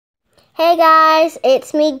Hey guys,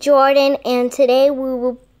 it's me Jordyn, and today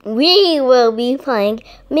we will be playing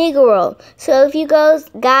Miga World. So if you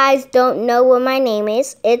guys don't know what my name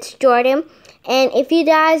is, it's Jordyn, and if you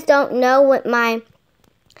guys don't know what my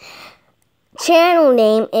channel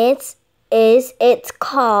name is it's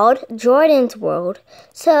called Jordyn's World.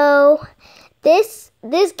 So this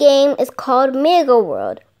game is called Miga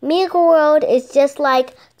World. Miga World is just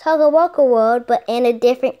like Toca World, but in a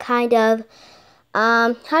different kind of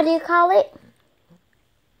how do you call it?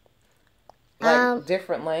 Like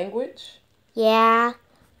different language? Yeah.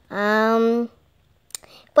 But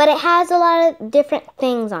it has a lot of different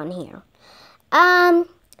things on here.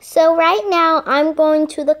 So right now I'm going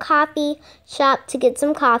to the coffee shop to get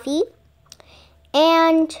some coffee.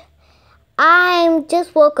 And I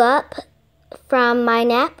just woke up from my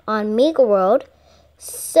nap on Miga World.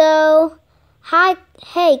 So,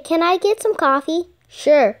 hey, can I get some coffee?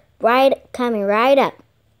 Sure. Coming right up.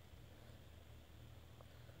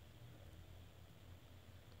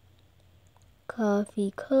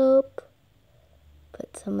 Coffee cup.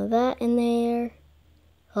 Put some of that in there.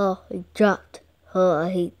 Oh, it dropped. Oh,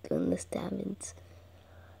 I hate when this happens.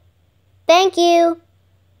 Thank you.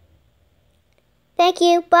 Thank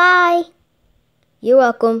you. Bye. You're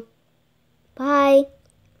welcome. Bye.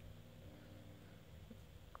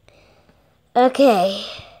 Okay.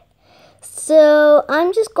 So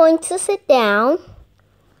I'm just going to sit down,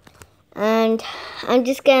 and I'm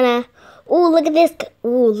just gonna. Ooh, look at this!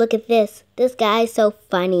 Ooh, look at this! This guy is so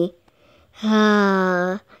funny.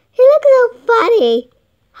 Ah, he looks so funny.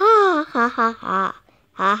 Ha ha ha ha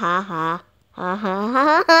ha ha ha ha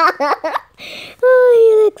ha ha. Oh,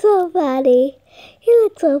 he looks so funny. He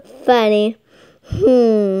looks so funny.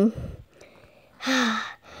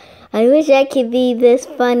 I wish I could be this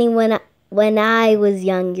funny when I was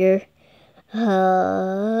younger.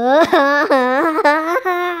 Alright.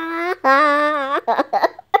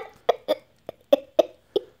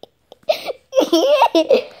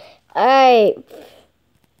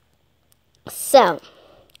 So,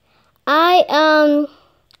 I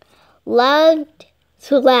loved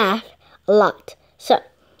to laugh a lot. So,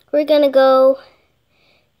 we're gonna go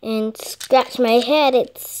and scratch my head.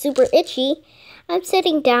 It's super itchy. I'm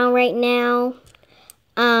sitting down right now.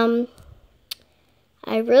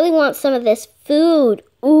 I really want some of this food.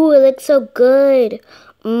 Ooh, it looks so good.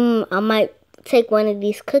 I might take one of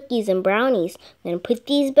these cookies and brownies. I'm gonna put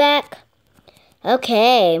these back.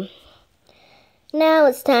 Okay. Now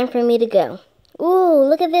it's time for me to go. Ooh,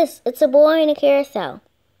 look at this. It's a boy in a carousel.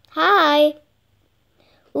 Hi.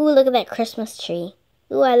 Ooh, look at that Christmas tree.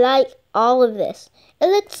 Ooh, I like all of this. It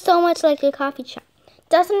looks so much like a coffee shop.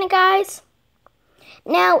 Doesn't it, guys?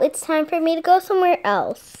 Now it's time for me to go somewhere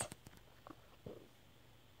else.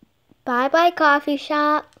 Bye-bye, coffee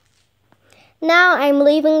shop. Now I'm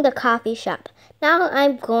leaving the coffee shop. Now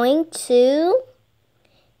I'm going to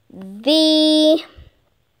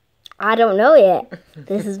I don't know yet.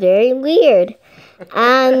 This is very weird.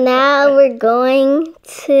 And now we're going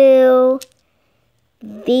to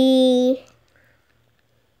the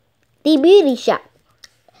beauty shop.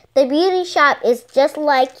 The beauty shop is just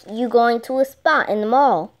like you going to a spa in the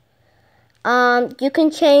mall. You can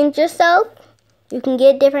change yourself. You can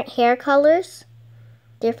get different hair colors,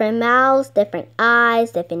 different mouths, different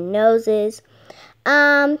eyes, different noses.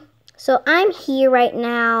 So I'm here right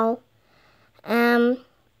now.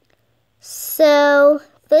 So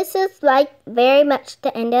this is like very much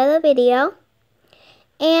the end of the video.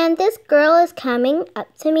 And this girl is coming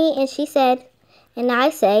up to me and she said, and I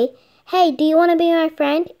say, hey, do you want to be my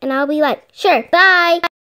friend? And I'll be like, sure, bye.